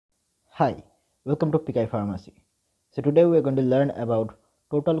Hi, welcome to Pikai Pharmacy. So today we are going to learn about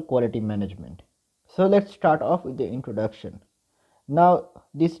total quality management. So let's start off with the introduction. Now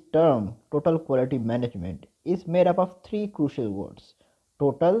this term total quality management is made up of three crucial words: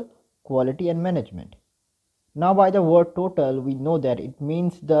 total, quality and management. Now by the word total we know that it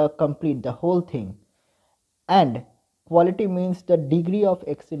means the complete, the whole thing, and quality means the degree of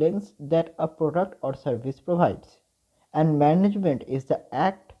excellence that a product or service provides, and management is the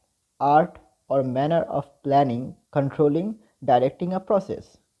act, art or manner of planning, controlling, directing a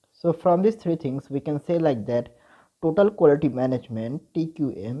process. So from these three things we can say like that total quality management,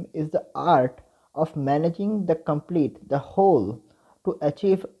 TQM, is the art of managing the complete, the whole, to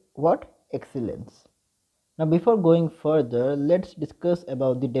achieve what? Excellence. Now before going further, let's discuss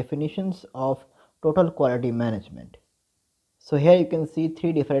about the definitions of total quality management. So here you can see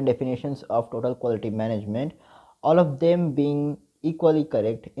three different definitions of total quality management, all of them being equally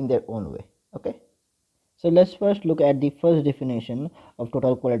correct in their own way. Okay, so let's first look at the first definition of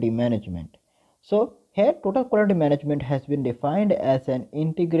total quality management. So here total quality management has been defined as an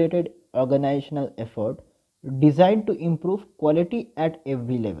integrated organizational effort designed to improve quality at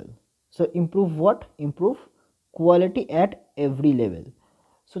every level. So improve what? Improve quality at every level.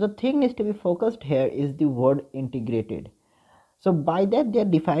 So the thing needs to be focused here is the word integrated. So by that they are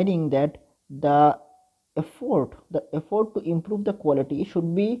defining that the effort to improve the quality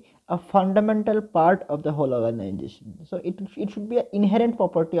should be a fundamental part of the whole organization. So it should be an inherent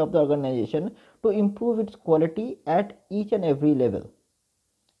property of the organization to improve its quality at each and every level.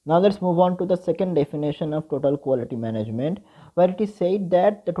 Now let's move on to the second definition of total quality management, where it is said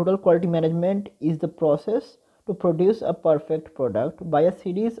that the total quality management is the process to produce a perfect product by a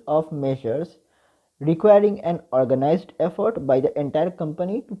series of measures requiring an organized effort by the entire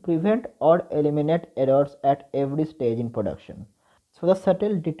company to prevent or eliminate errors at every stage in production. So the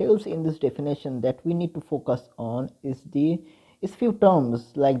subtle details in this definition that we need to focus on is few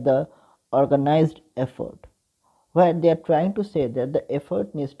terms like the organized effort, where they are trying to say that the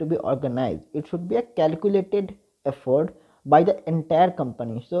effort needs to be organized. It should be a calculated effort by the entire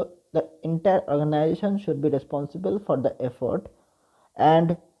company. So the entire organization should be responsible for the effort,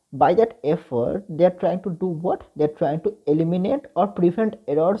 and by that effort they are trying to do what? They are trying to eliminate or prevent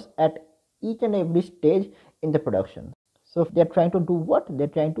errors at each and every stage in the production. So they are trying to do what? They are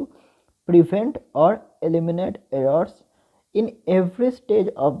trying to prevent or eliminate errors in every stage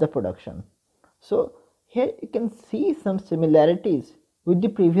of the production. So here you can see some similarities with the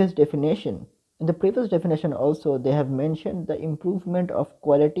previous definition. In the previous definition also they have mentioned the improvement of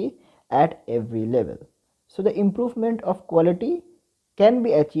quality at every level. So the improvement of quality can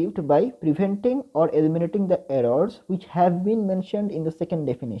be achieved by preventing or eliminating the errors which have been mentioned in the second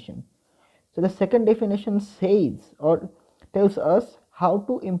definition. So the second definition says or tells us how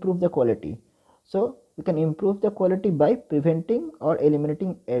to improve the quality. So we can improve the quality by preventing or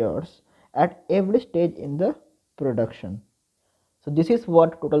eliminating errors at every stage in the production. So this is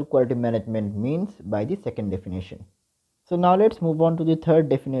what total quality management means by the second definition. So now let's move on to the third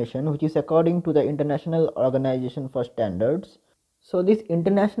definition, which is according to the International Organization for Standards. So this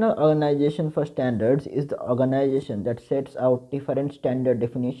International Organization for Standards is the organization that sets out different standard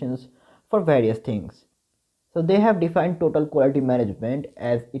definitions for various things. So they have defined total quality management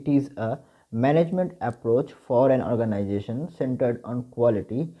as it is a management approach for an organization centered on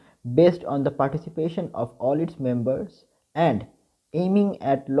quality based on the participation of all its members and aiming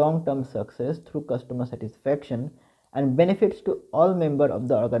at long-term success through customer satisfaction and benefits to all members of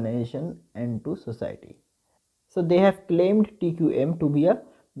the organization and to society. So they have claimed TQM to be a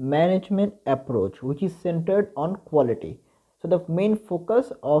management approach which is centered on quality. So the main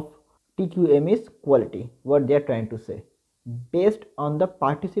focus of TQM is quality, what they are trying to say, based on the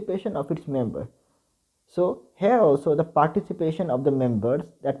participation of its member. So here also the participation of the members,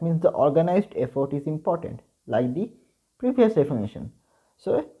 that means the organized effort, is important like the previous definition.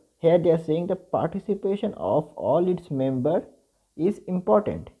 So here they are saying the participation of all its member is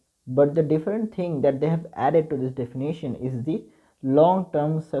important, but the different thing that they have added to this definition is the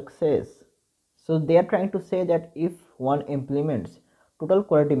long-term success. So they are trying to say that if one implements total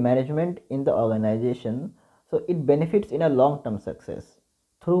quality management in the organization, so it benefits in a long-term success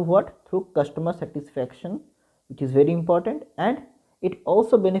through what? Through customer satisfaction, which is very important, and it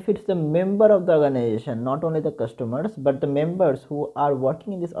also benefits the member of the organization, not only the customers but the members who are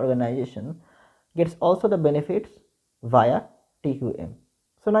working in this organization gets also the benefits via TQM.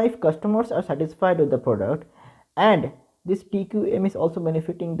 So now if customers are satisfied with the product and this TQM is also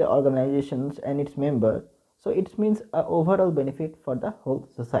benefiting the organizations and its member, so it means a overall benefit for the whole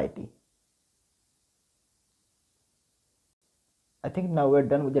society. I think now we're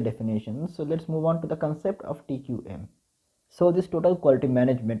done with the definition. So let's move on to the concept of TQM. So this total quality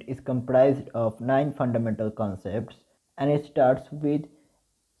management is comprised of 9 fundamental concepts, and it starts with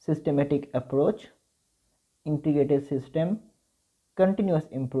systematic approach, integrated system, continuous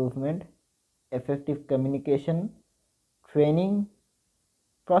improvement, effective communication, training,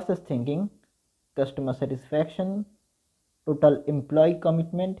 process thinking, customer satisfaction, total employee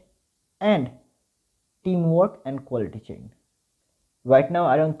commitment, and teamwork and quality chain. Right now,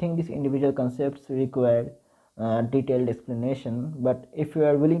 I don't think these individual concepts require detailed explanation, but if you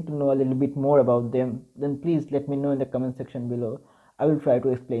are willing to know a little bit more about them, then please let me know in the comment section below. I will try to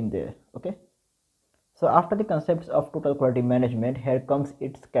explain there. Okay. So after the concepts of total quality management, here comes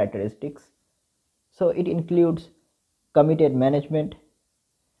its characteristics. So it includes committed management,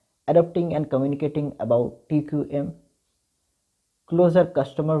 adopting and communicating about TQM, closer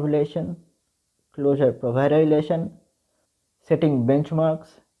customer relation, closer provider relation, setting benchmarks,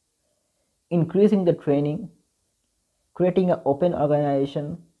 increasing the training, creating an open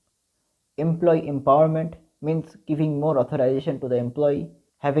organization, employee empowerment means giving more authorization to the employee,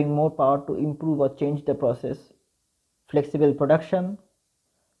 having more power to improve or change the process, flexible production,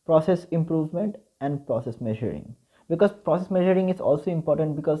 process improvement, and process measuring. Because process measuring is also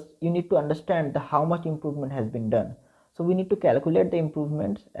important, because you need to understand how much improvement has been done. So we need to calculate the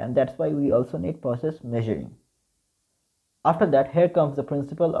improvements, and that's why we also need process measuring. After that, here comes the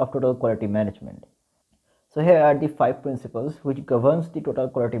principle of total quality management. So here are the 5 principles which governs the total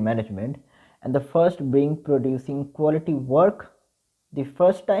quality management, and the first being producing quality work the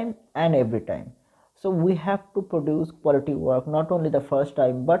first time and every time. So we have to produce quality work not only the first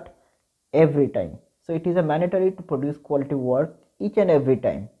time but every time. So it is a mandatory to produce quality work each and every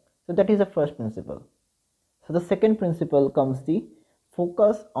time. So that is the first principle. So the second principle comes the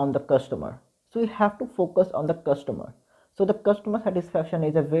focus on the customer. So we have to focus on the customer. So the customer satisfaction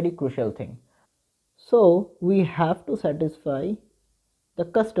is a very crucial thing. So we have to satisfy the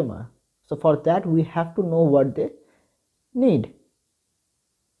customer. So for that we have to know what they need,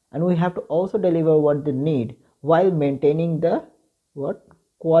 and we have to also deliver what they need while maintaining the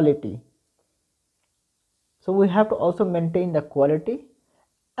quality. So we have to also maintain the quality,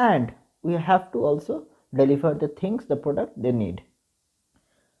 and we have to also deliver the things, the product they need.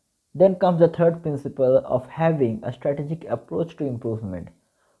 Then comes the third principle of having a strategic approach to improvement.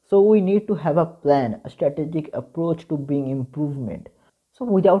 So we need to have a plan, a strategic approach to bring improvement. So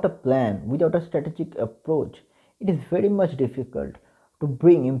without a plan, without a strategic approach, it is very much difficult to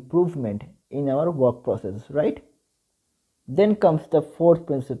bring improvement in our work process, right? Then comes the fourth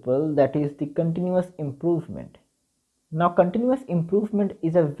principle, that is the continuous improvement. Now continuous improvement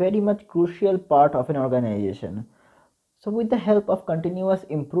is a very much crucial part of an organization. So with the help of continuous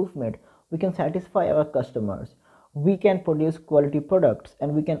improvement, we can satisfy our customers, we can produce quality products,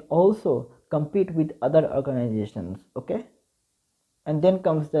 and we can also compete with other organizations. Okay. And then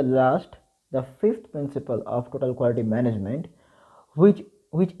comes the fifth principle of total quality management, which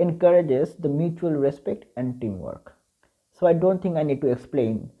encourages the mutual respect and teamwork. So I don't think I need to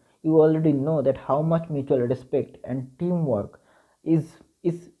explain. You already know that how much mutual respect and teamwork is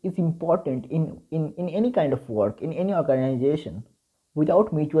important in any kind of work, in any organization.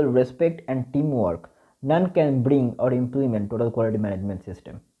 Without mutual respect and teamwork, none can bring or implement total quality management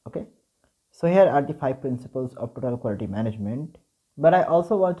system. Okay. So here are the 5 principles of total quality management. But I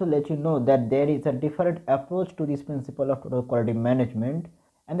also want to let you know that there is a different approach to this principle of total quality management,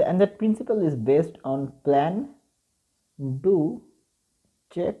 and that principle is based on plan, do,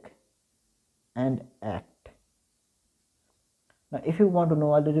 check, and act. Now if you want to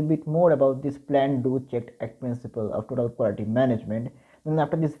know a little bit more about this plan, do, check, act principle of total quality management, then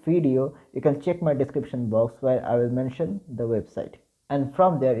after this video you can check my description box where I will mention the website, and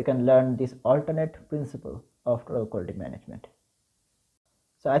from there you can learn this alternate principle of total quality management.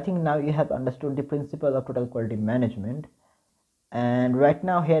 So I think now you have understood the principle of total quality management, and right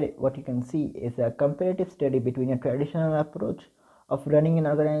now here what you can see is a comparative study between a traditional approach of running an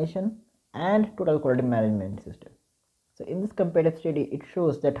organization and total quality management system. So in this comparative study, it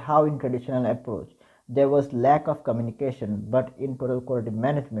shows that how in traditional approach there was lack of communication, but in total quality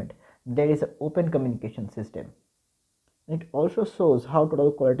management there is an open communication system. It also shows how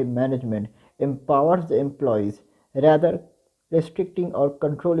total quality management empowers the employees rather restricting or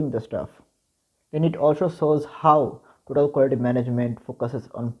controlling the staff. And it also shows how total quality management focuses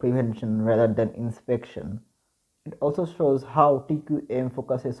on prevention rather than inspection. It also shows how TQM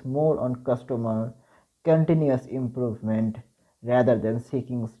focuses more on customer continuous improvement rather than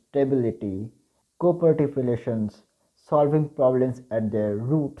seeking stability, cooperative relations, solving problems at their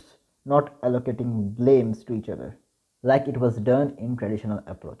roots, not allocating blames to each other. like it was done in traditional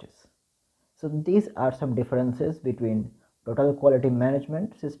approaches. So these are some differences between total quality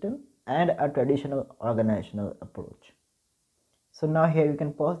management system and a traditional organizational approach. So now here you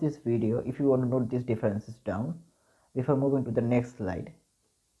can pause this video if you want to note these differences down before moving to the next slide.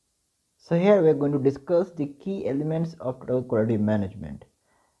 So here we are going to discuss the key elements of total quality management.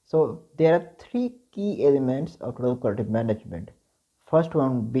 So there are three key elements of total quality management. First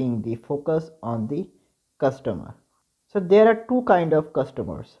one being the focus on the customer. So there are two kind of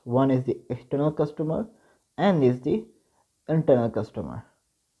customers. One is the external customer and is the internal customer.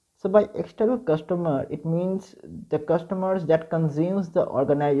 So by external customer, it means the customers that consumes the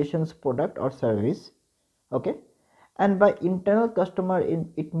organization's product or service. Okay. And by internal customer,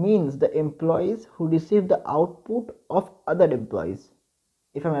 it means the employees who receive the output of other employees.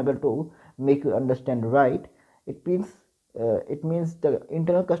 If I'm able to make you understand right, it means the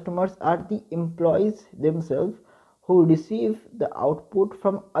internal customers are the employees themselves who receive the output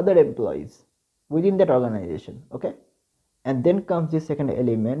from other employees within that organization. Okay. And then comes the second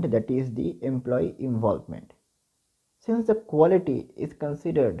element, that is the employee involvement. Since the quality is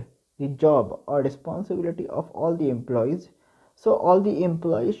considered the job or responsibility of all the employees, so all the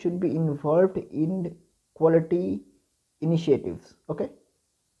employees should be involved in quality initiatives. Okay.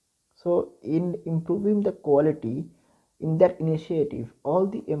 So in improving the quality in that initiative, all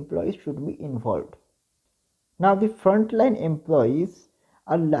the employees should be involved. Now the frontline employees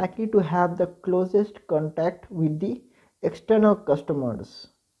are likely to have the closest contact with the external customers.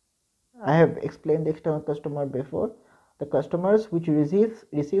 I have explained the external customer before. The customers which receives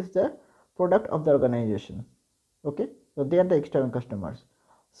the product of the organization. Okay, so they are the external customers.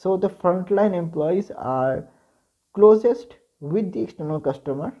 So the frontline employees are closest with the external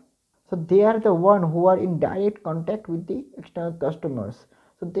customer. So they are the one who are in direct contact with the external customers.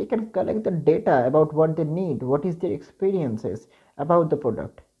 So they can collect the data about what they need, what is their experiences about the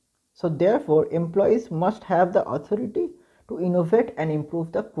product. So therefore, employees must have the authority to innovate and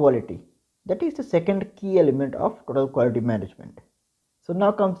improve the quality. That is the second key element of total quality management. So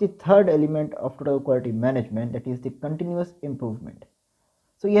now comes the third element of total quality management, that is the continuous improvement.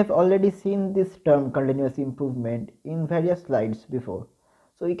 So you have already seen this term continuous improvement in various slides before.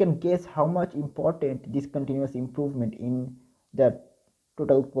 So you can guess how much important this continuous improvement in the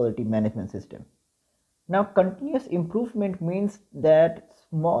total quality management system. Now continuous improvement means that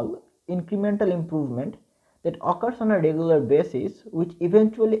small incremental improvement that occurs on a regular basis, which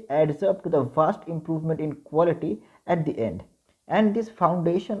eventually adds up to the vast improvement in quality at the end. And this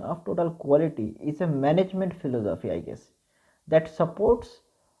foundation of total quality is a management philosophy, I guess, that supports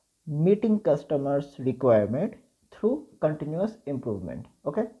meeting customers' requirement through continuous improvement.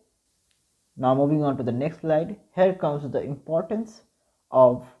 Okay. Now moving on to the next slide, here comes the importance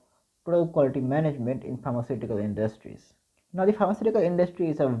of total quality management in pharmaceutical industries. Now the pharmaceutical industry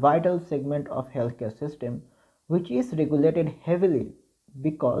is a vital segment of healthcare system which is regulated heavily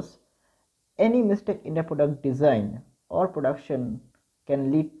because any mistake in the product design or production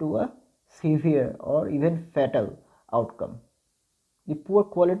can lead to a severe or even fatal outcome. The poor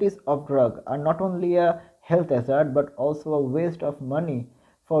qualities of drug are not only a health hazard but also a waste of money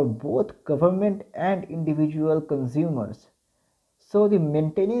for both government and individual consumers. So the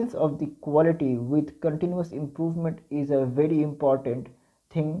maintenance of the quality with continuous improvement is a very important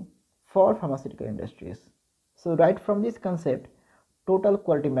thing for pharmaceutical industries. So right from this concept, total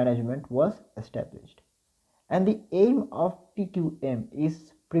quality management was established. And the aim of TQM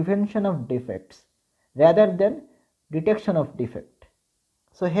is prevention of defects rather than detection of defect.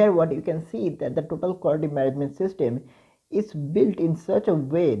 So here what you can see that the total quality management system is built in such a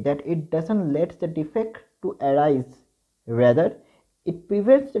way that it doesn't let the defect to arise. Rather, it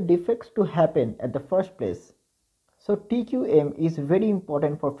prevents the defects to happen at the first place. So TQM is very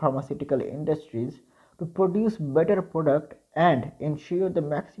important for pharmaceutical industries to produce better product and ensure the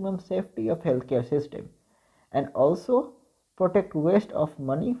maximum safety of healthcare system, and also protect waste of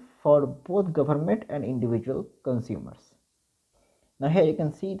money for both government and individual consumers. Now here you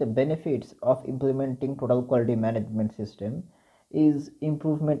can see the benefits of implementing total quality management system is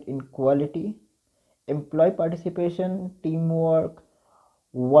improvement in quality, employee participation, teamwork,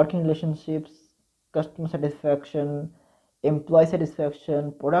 working relationships, customer satisfaction, employee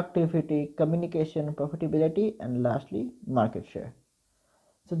satisfaction, productivity, communication, profitability, and lastly market share.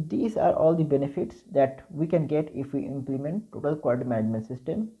 So these are all the benefits that we can get if we implement total quality management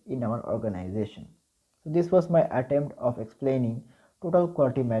system in our organization. So this was my attempt of explaining total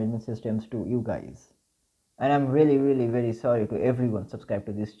quality management systems to you guys. And I'm really very sorry to everyone subscribed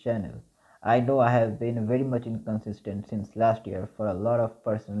to this channel. I know I have been very much inconsistent since last year for a lot of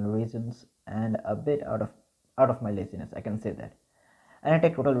personal reasons and a bit out of out of my laziness, I can say that, and I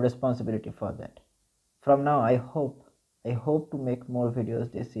take total responsibility for that. From now, I hope to make more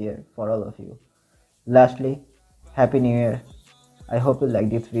videos this year for all of you. Lastly, Happy New Year. I hope you like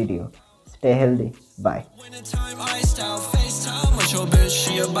this video. Stay healthy. Bye. Wintertime iced out, FaceTime with your bitch,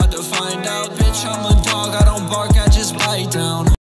 she about to find out. Bitch, I'm a dog, I don't bark at